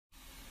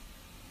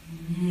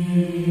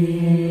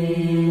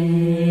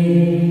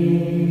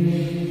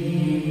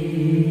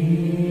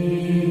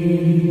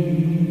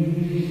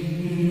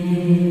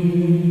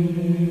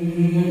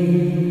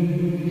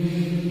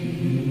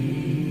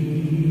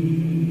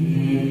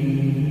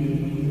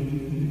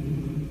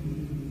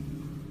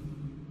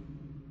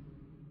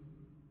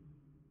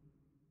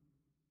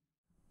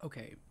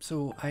Okay,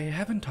 so I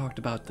haven't talked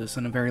about this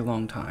in a very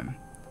long time.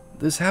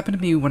 This happened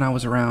to me when I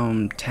was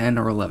around 10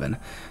 or 11.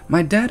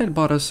 My dad had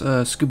bought us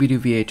a Scooby-Doo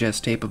VHS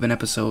tape of an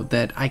episode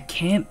that I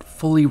can't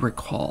fully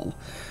recall.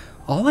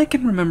 All I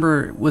can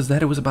remember was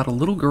that it was about a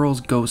little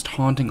girl's ghost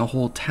haunting a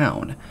whole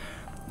town.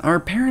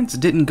 Our parents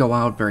didn't go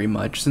out very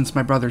much since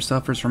my brother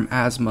suffers from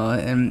asthma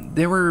and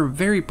they were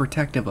very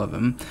protective of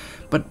him,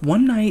 but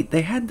one night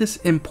they had this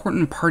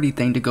important party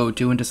thing to go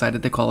to and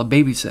decided to call a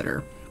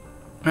babysitter.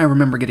 I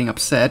remember getting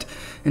upset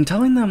and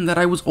telling them that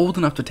I was old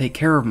enough to take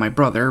care of my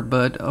brother,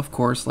 but of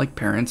course, like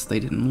parents, they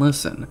didn't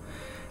listen.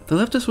 They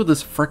left us with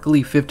this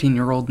freckly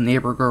 15-year-old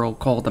neighbor girl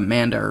called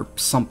Amanda or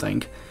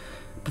something.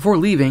 Before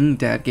leaving,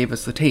 Dad gave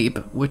us the tape,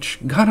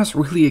 which got us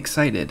really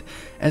excited,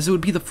 as it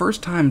would be the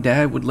first time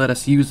Dad would let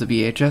us use the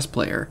VHS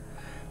player.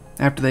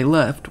 After they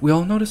left, we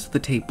all noticed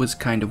that the tape was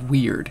kind of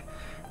weird.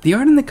 The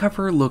art in the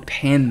cover looked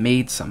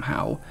handmade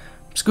somehow.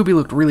 Scooby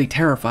looked really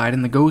terrified,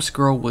 and the ghost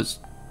girl was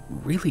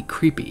really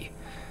creepy.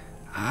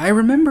 I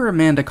remember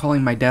Amanda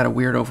calling my dad a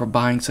weirdo for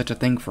buying such a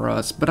thing for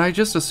us, but I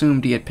just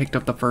assumed he had picked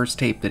up the first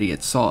tape that he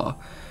had saw.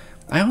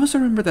 I also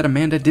remember that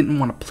Amanda didn't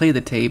want to play the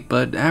tape,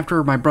 but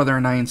after my brother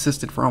and I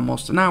insisted for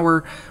almost an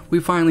hour, we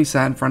finally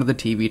sat in front of the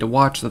TV to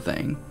watch the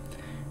thing.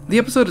 The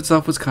episode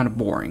itself was kind of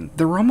boring.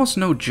 There were almost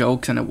no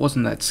jokes and it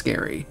wasn't that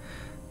scary.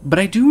 But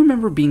I do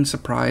remember being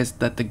surprised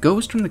that the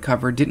ghost from the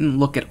cover didn't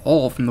look at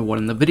all from the one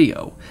in the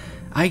video.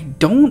 I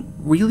don't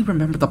really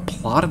remember the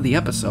plot of the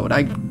episode.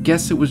 I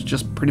guess it was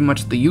just pretty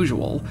much the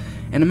usual,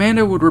 and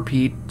Amanda would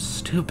repeat,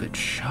 "Stupid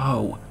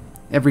show,"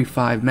 every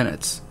 5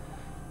 minutes.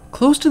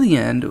 Close to the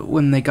end,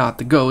 when they got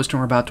the ghost and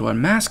were about to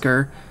unmask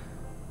her,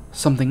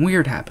 something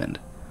weird happened.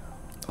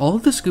 All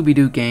of the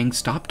Scooby-Doo gang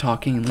stopped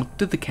talking and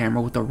looked at the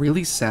camera with a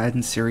really sad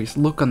and serious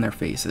look on their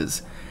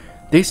faces.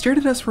 They stared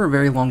at us for a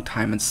very long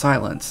time in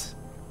silence.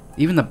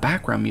 Even the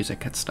background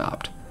music had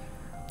stopped.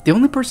 The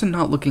only person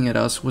not looking at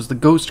us was the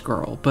ghost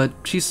girl, but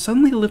she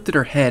suddenly lifted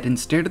her head and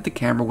stared at the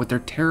camera with her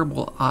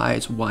terrible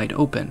eyes wide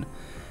open.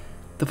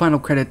 The final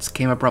credits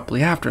came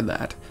abruptly after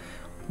that.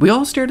 We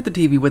all stared at the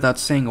TV without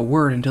saying a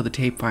word until the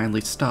tape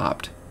finally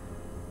stopped.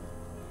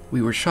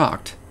 We were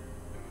shocked.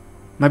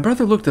 My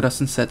brother looked at us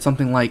and said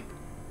something like,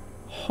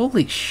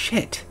 "Holy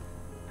shit,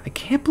 I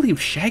can't believe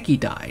Shaggy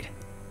died.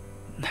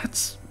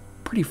 That's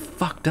pretty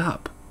fucked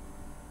up."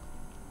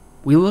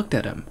 We looked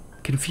at him,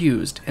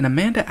 confused, and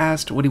Amanda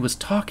asked what he was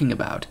talking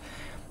about.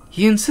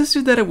 He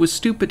insisted that it was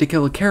stupid to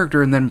kill a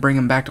character and then bring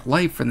him back to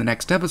life for the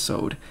next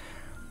episode.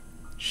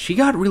 She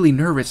got really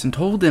nervous and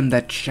told him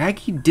that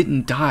Shaggy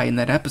didn't die in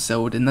that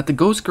episode and that the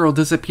ghost girl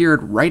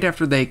disappeared right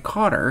after they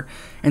caught her,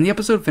 and the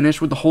episode finished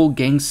with the whole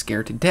gang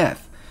scared to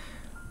death.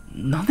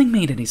 Nothing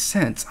made any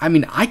sense. I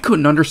mean, I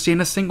couldn't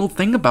understand a single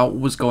thing about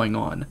what was going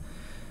on.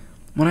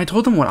 When I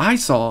told him what I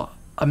saw,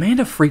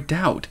 Amanda freaked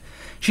out.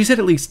 She said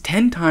at least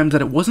 10 times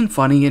that it wasn't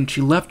funny, and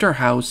she left her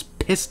house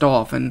pissed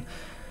off and,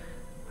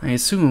 I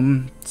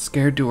assume,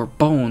 scared to her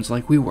bones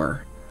like we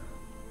were.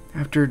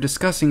 After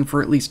discussing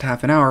for at least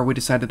half an hour, we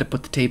decided to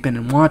put the tape in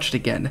and watch it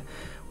again.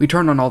 We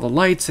turned on all the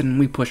lights and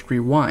we pushed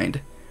rewind.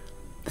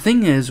 The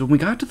thing is, when we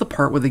got to the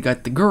part where they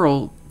got the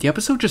girl, the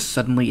episode just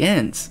suddenly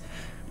ends.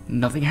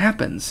 Nothing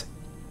happens.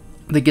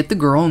 They get the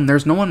girl and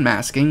there's no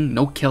unmasking,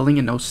 no killing,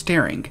 and no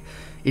staring.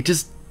 It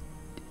just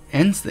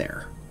ends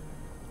there.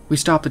 We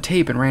stopped the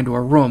tape and ran to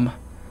our room.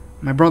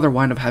 My brother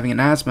wound up having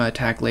an asthma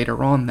attack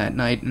later on that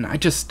night, and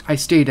I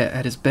stayed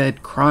at his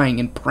bed crying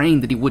and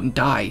praying that he wouldn't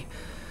die.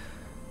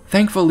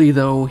 Thankfully,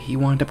 though, he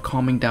wound up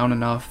calming down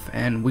enough,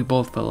 and we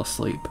both fell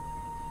asleep.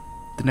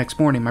 The next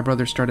morning, my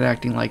brother started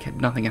acting like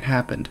nothing had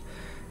happened.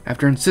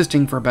 After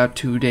insisting for about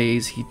 2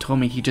 days, he told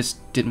me he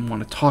just didn't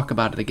want to talk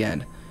about it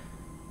again.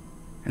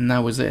 And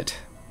that was it.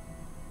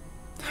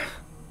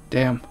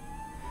 Damn.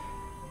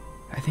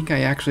 I think I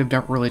actually have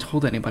never really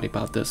told anybody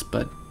about this,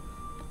 but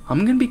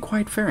I'm gonna be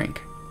quite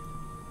frank.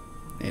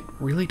 It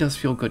really does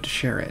feel good to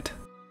share it.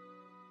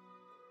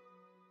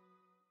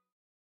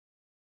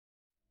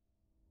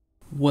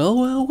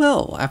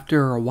 Well,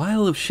 after a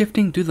while of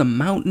shifting through the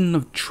mountain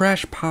of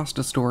trash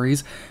pasta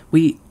stories,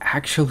 we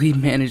actually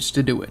managed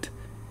to do it.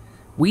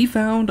 We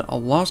found a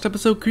lost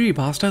episode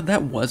creepypasta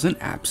that wasn't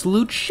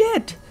absolute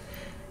shit!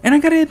 And I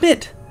gotta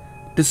admit,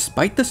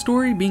 despite the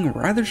story being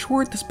rather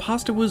short, this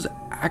pasta was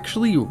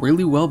actually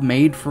really well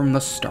made from the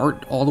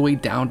start all the way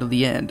down to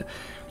the end.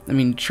 I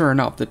mean, sure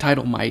enough, the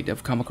title might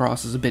have come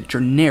across as a bit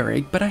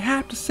generic, but I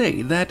have to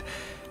say that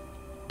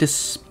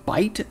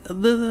despite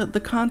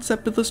the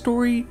concept of the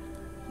story,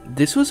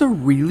 this was a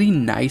really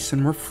nice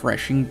and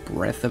refreshing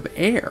breath of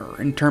air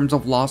in terms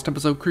of lost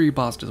episode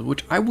creepypastas,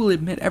 which I will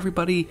admit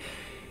everybody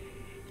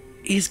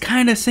is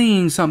kind of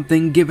saying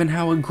something given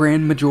how a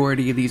grand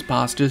majority of these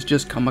pastas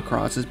just come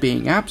across as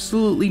being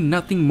absolutely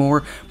nothing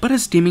more but a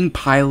steaming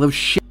pile of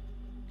shit.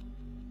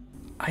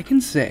 I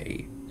can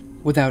say,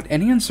 without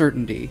any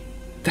uncertainty,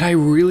 that I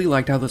really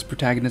liked how this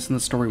protagonist in the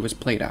story was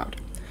played out.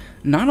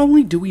 Not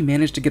only do we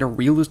manage to get a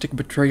realistic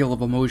portrayal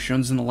of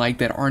emotions and the like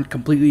that aren't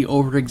completely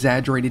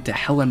over-exaggerated to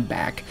hell and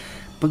back,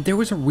 but there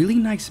was a really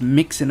nice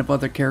mix-in of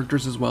other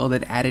characters as well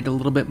that added a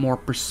little bit more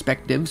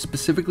perspective,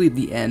 specifically at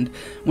the end,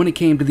 when it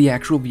came to the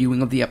actual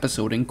viewing of the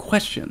episode in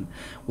question.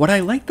 What I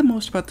liked the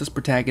most about this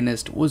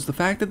protagonist was the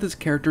fact that this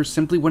character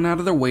simply went out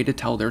of their way to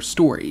tell their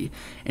story,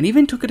 and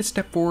even took it a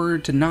step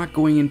forward to not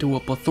going into a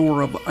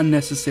plethora of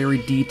unnecessary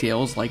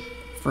details like,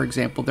 for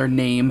example, their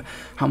name,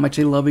 how much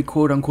they love a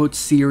quote-unquote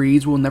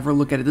series, will never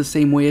look at it the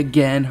same way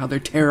again, how they're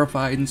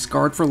terrified and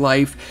scarred for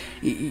life,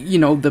 you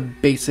know, the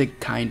basic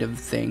kind of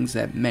things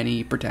that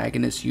many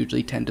protagonists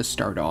usually tend to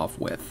start off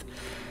with.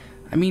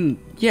 I mean,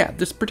 yeah,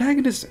 this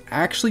protagonist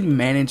actually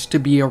managed to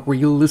be a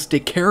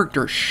realistic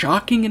character,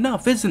 shocking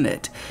enough, isn't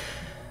it?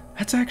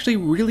 That's actually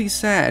really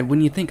sad when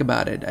you think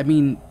about it. I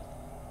mean,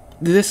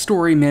 this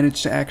story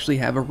managed to actually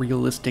have a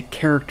realistic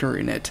character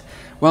in it,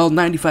 while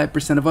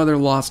 95% of other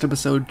Lost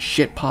episode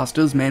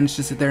shitpastas managed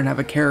to sit there and have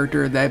a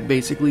character that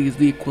basically is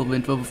the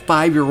equivalent of a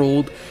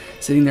 5-year-old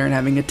sitting there and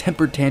having a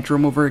temper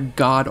tantrum over a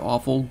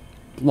god-awful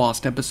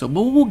Lost episode,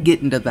 but we'll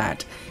get into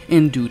that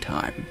in due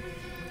time.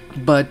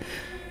 But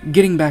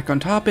getting back on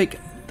topic,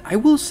 I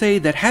will say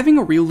that having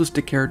a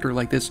realistic character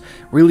like this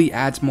really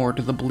adds more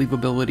to the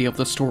believability of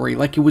the story,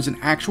 like it was an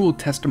actual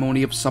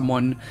testimony of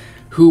someone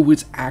who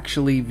was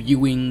actually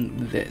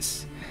viewing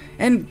this.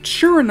 And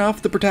sure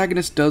enough, the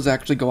protagonist does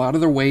actually go out of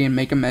their way and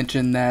make a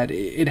mention that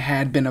it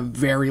had been a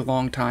very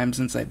long time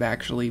since they've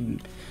actually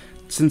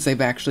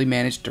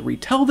managed to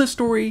retell this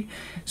story.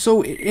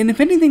 So, and if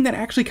anything, that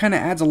actually kind of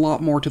adds a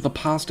lot more to the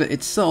pasta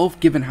itself,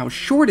 given how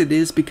short it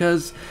is,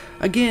 because,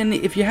 again,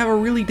 if you have a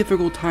really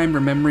difficult time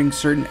remembering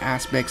certain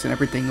aspects and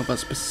everything of a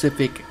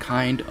specific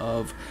kind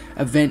of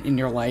event in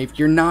your life,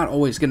 you're not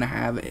always going to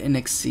have an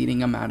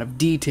exceeding amount of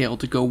detail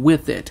to go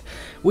with it,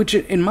 which,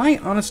 in my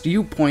honest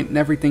viewpoint and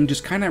everything,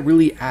 just kind of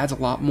really adds a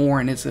lot more,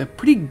 and it's a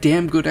pretty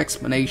damn good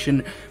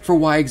explanation for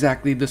why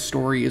exactly this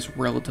story is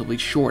relatively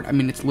short. I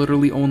mean, it's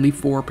literally only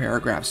 4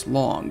 paragraphs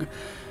long.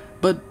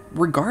 But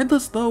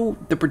regardless, though,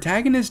 the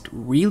protagonist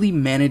really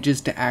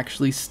manages to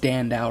actually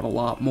stand out a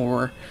lot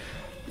more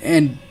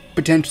and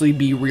potentially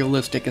be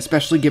realistic,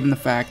 especially given the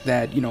fact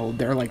that, you know,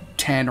 they're like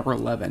 10 or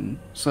 11.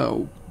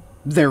 So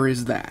there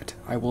is that.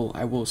 I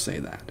will say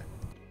that.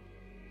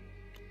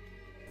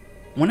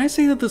 When I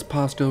say that this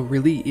pasta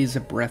really is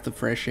a breath of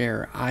fresh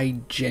air, I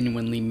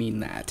genuinely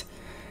mean that.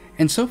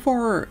 And so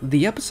far,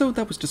 the episode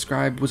that was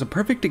described was a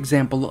perfect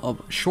example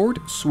of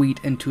short, sweet,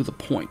 and to the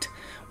point.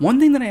 One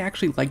thing that I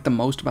actually liked the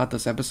most about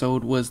this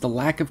episode was the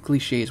lack of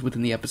cliches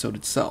within the episode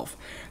itself.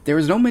 There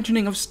was no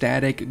mentioning of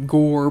static,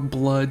 gore,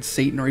 blood,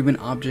 Satan, or even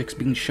objects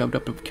being shoved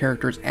up of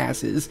characters'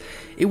 asses.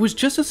 It was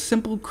just a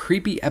simple,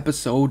 creepy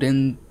episode,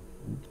 and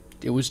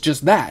it was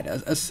just that,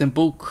 a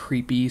simple,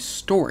 creepy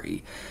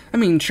story. I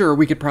mean, sure,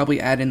 we could probably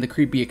add in the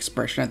creepy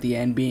expression at the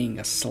end being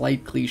a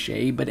slight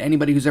cliche, but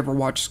anybody who's ever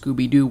watched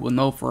Scooby will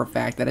know for a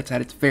fact that it's had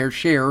its fair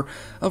share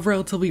of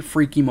relatively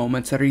freaky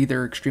moments that are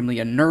either extremely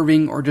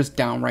unnerving or just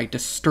downright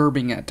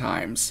disturbing at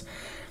times.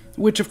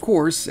 Which, of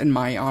course, in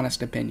my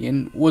honest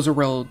opinion, was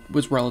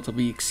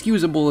relatively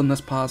excusable in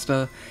this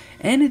pasta,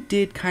 and it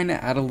did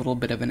kinda add a little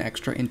bit of an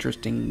extra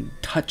interesting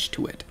touch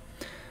to it.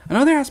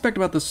 Another aspect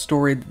about this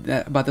story,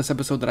 about this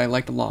episode that I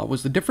liked a lot,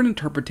 was the different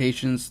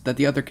interpretations that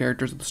the other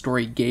characters of the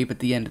story gave at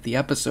the end of the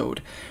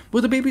episode.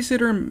 With the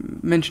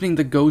babysitter mentioning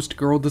the ghost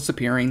girl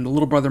disappearing, the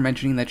little brother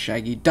mentioning that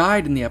Shaggy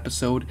died in the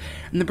episode,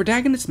 and the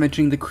protagonist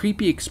mentioning the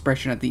creepy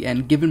expression at the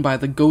end given by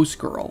the ghost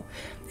girl.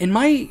 In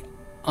my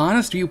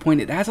honest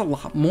viewpoint, it adds a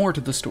lot more to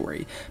the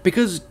story,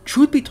 because,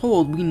 truth be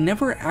told, we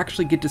never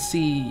actually get to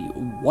see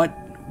what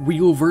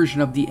real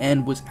version of the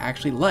end was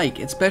actually like,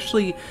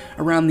 especially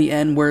around the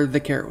end where the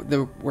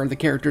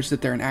characters sit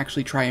there and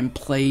actually try and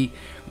play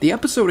the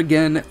episode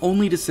again,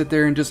 only to sit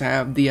there and just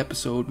have the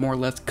episode more or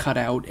less cut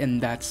out, and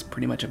that's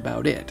pretty much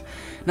about it.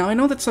 Now, I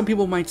know that some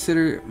people might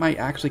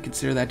actually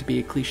consider that to be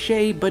a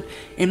cliche, but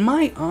in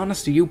my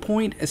honest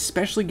viewpoint,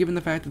 especially given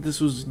the fact that this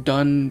was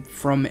done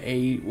from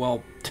a,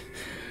 like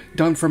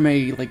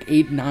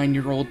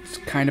 8-9-year-old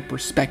kind of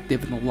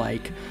perspective and the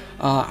like,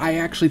 I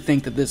actually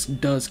think that this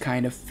does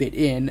kind of fit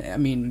in. I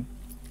mean,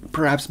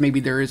 perhaps maybe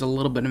there is a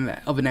little bit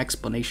of an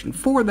explanation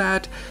for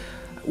that,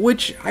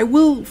 which I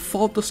will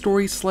fault the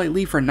story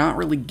slightly for not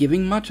really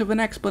giving much of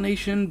an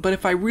explanation, but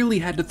if I really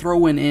had to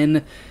throw it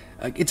in,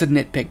 it's a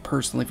nitpick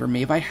personally for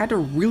me, if I had to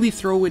really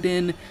throw it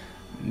in,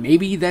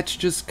 maybe that's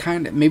just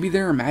maybe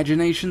their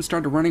imagination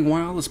started running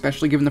wild,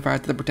 especially given the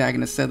fact that the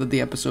protagonist said that the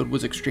episode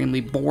was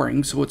extremely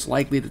boring, so it's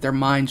likely that their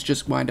minds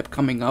just wind up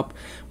coming up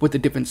with a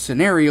different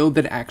scenario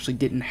that actually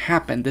didn't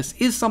happen. This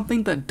is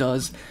something that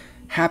does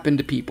happen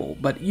to people,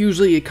 but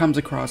usually it comes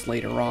across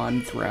later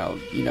on throughout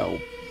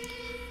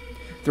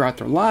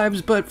their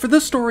lives, but for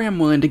this story I'm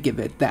willing to give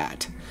it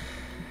that.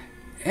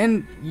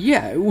 And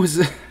yeah, it was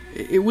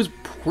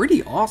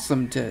pretty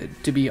awesome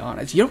to be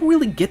honest. You don't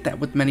really get that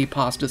with many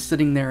pastas,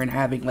 sitting there and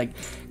having like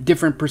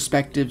different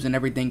perspectives and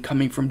everything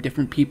coming from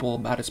different people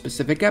about a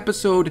specific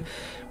episode,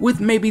 with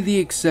maybe the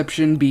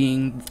exception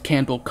being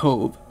Candle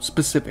Cove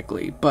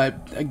specifically.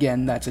 But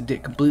again, that's a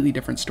completely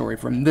different story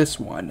from this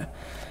one.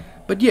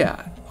 But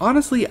yeah,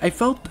 honestly, I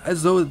felt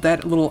as though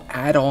that little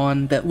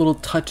add-on, that little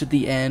touch at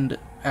the end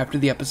after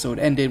the episode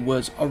ended,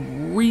 was a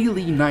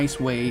really nice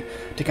way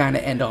to kind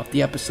of end off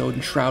the episode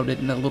and shroud it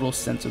in a little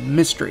sense of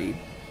mystery.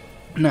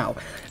 Now,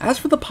 as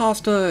for the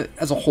pasta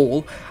as a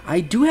whole,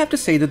 I do have to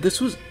say that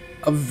this was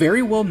a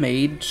very well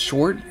made,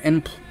 short,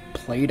 and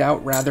played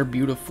out rather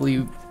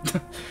beautifully.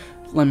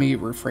 Let me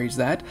rephrase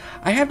that.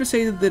 I have to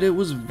say that it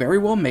was very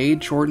well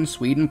made, short and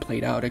sweet, and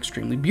played out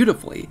extremely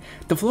beautifully.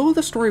 The flow of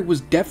the story was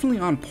definitely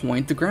on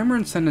point. The grammar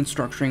and sentence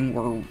structuring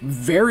were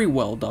very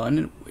well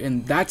done,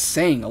 and that's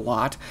saying a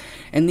lot.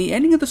 And the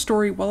ending of the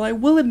story, while I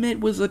will admit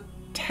was a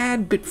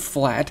tad bit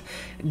flat,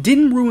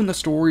 didn't ruin the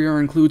story or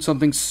include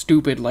something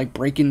stupid like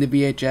breaking the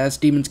VHS,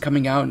 demons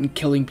coming out and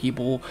killing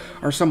people,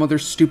 or some other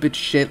stupid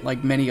shit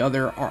like many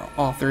other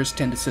authors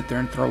tend to sit there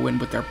and throw in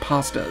with their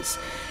pastas.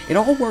 It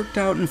all worked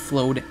out and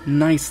flowed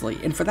nicely,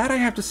 and for that I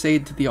have to say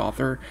to the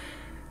author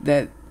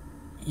that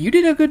you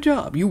did a good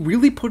job. You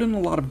really put in a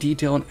lot of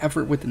detail and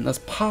effort within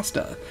this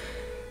pasta.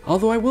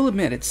 Although I will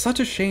admit, it's such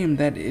a shame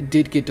that it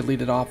did get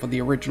deleted off of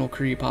the original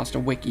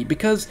Creepypasta wiki,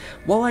 because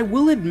while I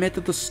will admit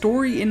that the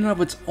story in and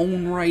of its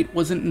own right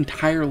wasn't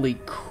entirely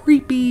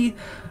creepy,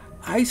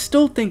 I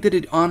still think that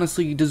it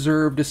honestly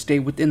deserved to stay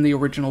within the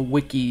original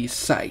wiki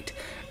site.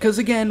 Because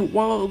again,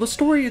 while the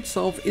story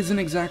itself isn't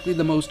exactly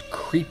the most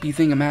creepy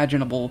thing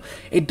imaginable,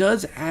 it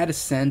does add a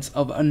sense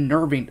of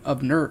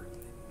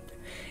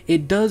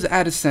it does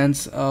add a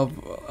sense of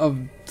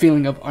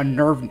feeling of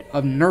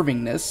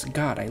unnervingness.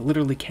 God, I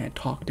literally can't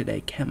talk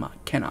today, can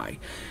I?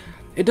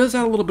 It does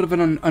add a little bit of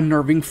an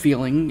unnerving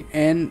feeling,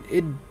 and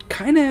it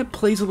kind of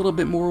plays a little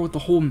bit more with the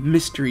whole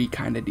mystery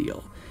kind of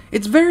deal.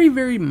 It's very,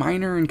 very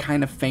minor and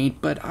kind of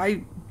faint, but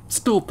I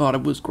still thought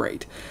it was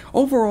great.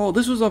 Overall,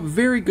 this was a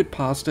very good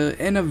pasta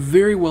and a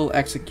very well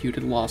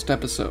executed Lost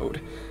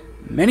episode.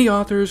 Many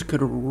authors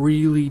could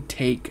really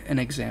take an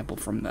example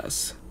from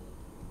this.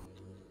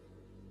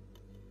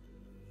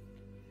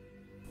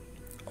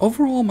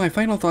 Overall, my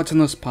final thoughts on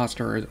this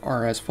pasta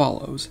are as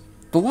follows.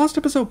 This Lost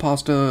Episode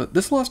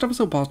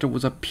pasta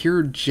was a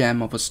pure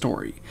gem of a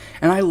story,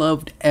 and I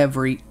loved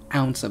every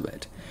ounce of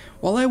it.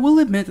 While I will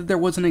admit that there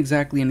wasn't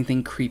exactly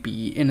anything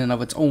creepy in and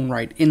of its own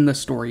right in the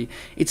story,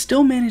 it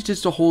still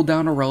manages to hold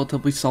down a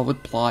relatively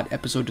solid plot,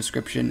 episode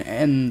description,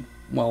 and,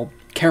 well,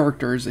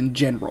 characters in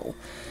general.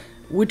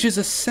 Which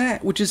is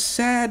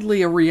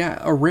sadly a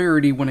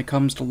rarity when it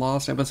comes to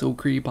Lost Episode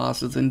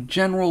creepypastas in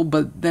general,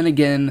 but then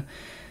again,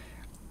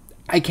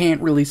 I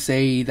can't really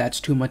say that's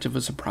too much of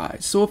a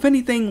surprise. So if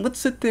anything, let's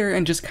sit there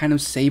and just kind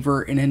of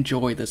savor and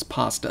enjoy this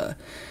pasta.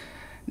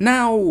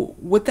 Now,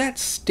 with that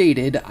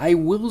stated, I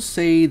will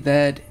say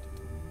that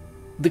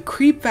the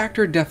creep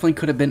factor definitely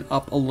could have been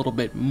up a little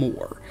bit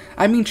more.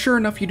 I mean, sure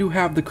enough, you do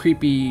have the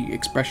creepy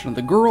expression of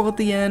the girl at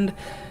the end,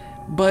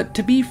 but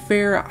to be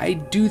fair, I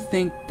do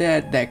think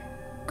that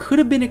that could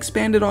have been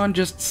expanded on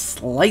just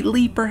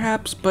slightly,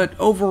 perhaps, but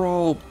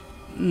overall,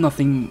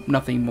 nothing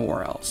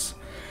more else.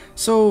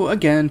 So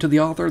again, to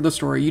the author of the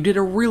story, you did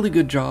a really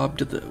good job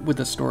with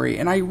the story,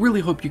 and I really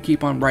hope you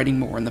keep on writing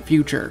more in the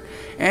future.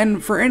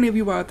 And for any of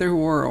you out there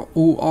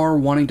who are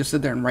wanting to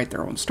sit there and write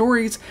their own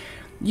stories,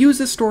 use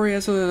this story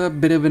as a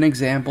bit of an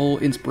example,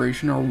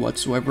 inspiration, or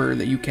whatsoever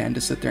that you can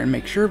to sit there and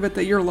make sure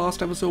that your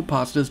Lost Episode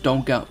pastas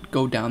don't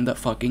go down the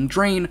fucking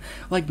drain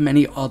like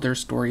many other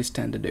stories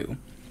tend to do.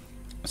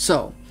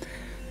 So,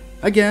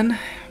 again,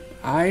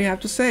 I have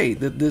to say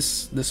that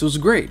this was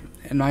great.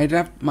 And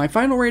my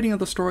final rating of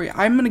the story,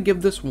 I'm going to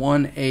give this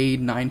one a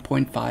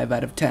 9.5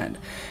 out of 10.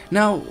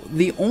 Now,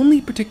 the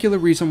only particular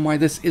reason why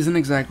this isn't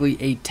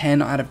exactly a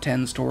 10 out of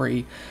 10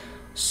 story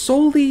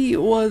solely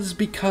was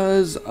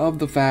because of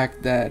the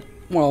fact that,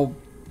 well,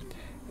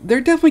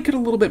 there definitely could a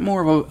little bit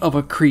more of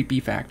a creepy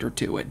factor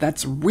to it.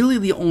 That's really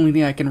the only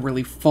thing I can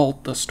really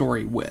fault the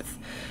story with.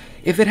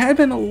 If it had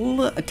been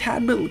a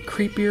tad bit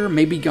creepier,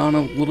 maybe gone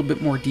a little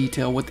bit more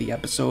detail with the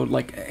episode,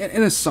 like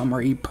in a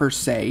summary per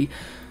se,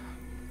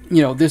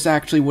 you know, this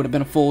actually would have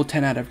been a full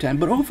 10 out of 10,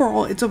 but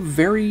overall, it's a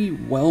very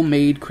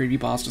well-made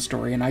creepypasta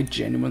story, and I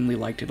genuinely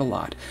liked it a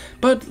lot.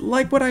 But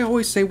like what I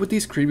always say with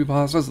these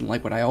creepypastas, and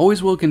like what I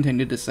always will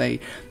continue to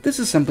say, this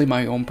is simply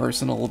my own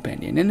personal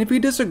opinion, and if you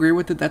disagree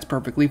with it, that's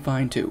perfectly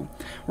fine too.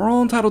 We're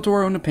all entitled to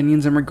our own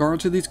opinions in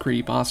regards to these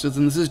creepypastas,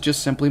 and this is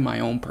just simply my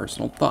own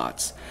personal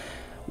thoughts.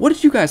 What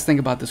did you guys think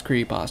about this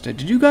creepypasta?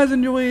 Did you guys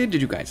enjoy it?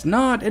 Did you guys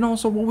not? And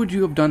also, what would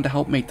you have done to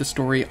help make the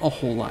story a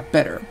whole lot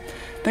better?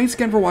 Thanks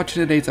again for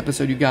watching today's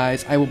episode, you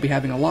guys. I will be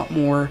having a lot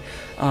more,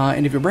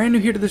 and if you're brand new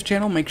here to this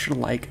channel, make sure to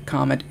like,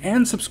 comment,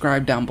 and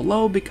subscribe down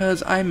below,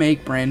 because I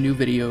make brand new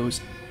videos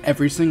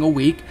every single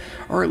week,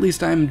 or at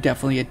least I'm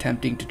definitely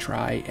attempting to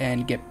try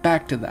and get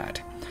back to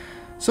that.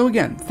 So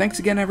again, thanks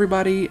again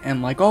everybody,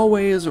 and like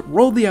always,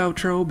 roll the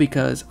outro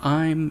because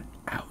I'm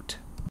out.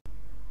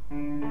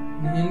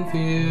 In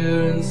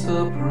fear and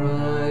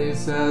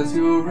surprise as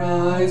your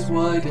eyes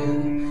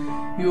widen,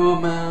 your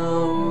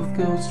mouth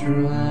goes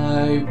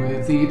dry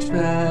with each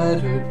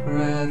battered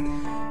breath.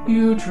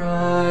 You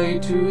try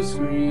to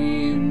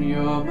scream,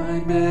 your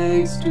mind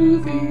begs to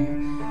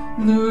leave,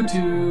 glued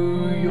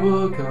to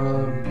your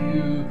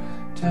computer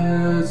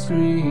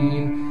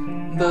screen.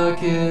 The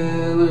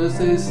killers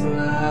they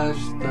slash,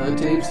 the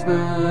tapes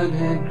burn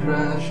and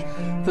crash.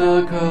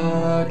 The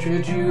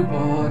cartridge you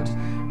bought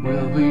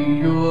will be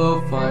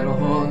your final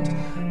haunt.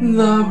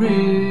 The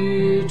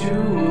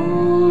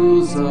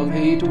rituals of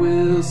hate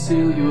will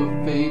seal your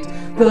fate.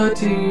 The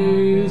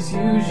tears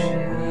you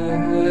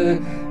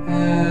shed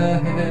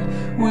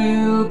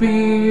will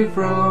be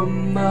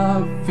from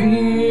the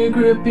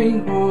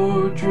fear-gripping,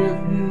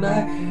 horror-driven,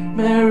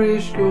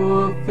 nightmarish,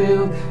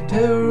 gore-filled,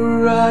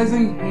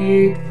 terrorizing,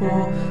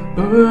 hateful,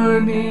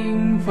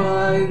 burning,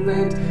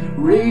 violent,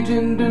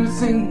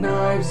 rage-inducing,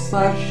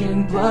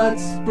 knife-slashing,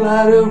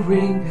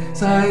 blood-splattering,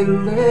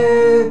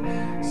 silent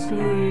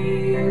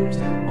screams.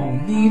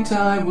 Only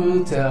time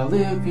will tell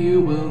if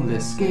you will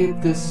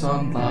escape this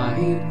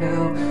online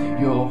hell.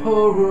 Your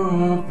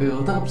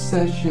horror-filled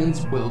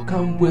obsessions will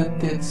come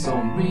with its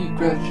own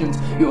regressions.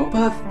 Your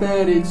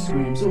pathetic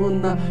screams will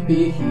not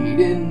be heeded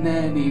in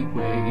any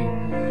way,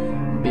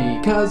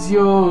 because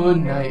your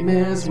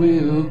nightmares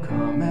will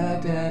come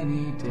at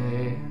any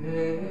day.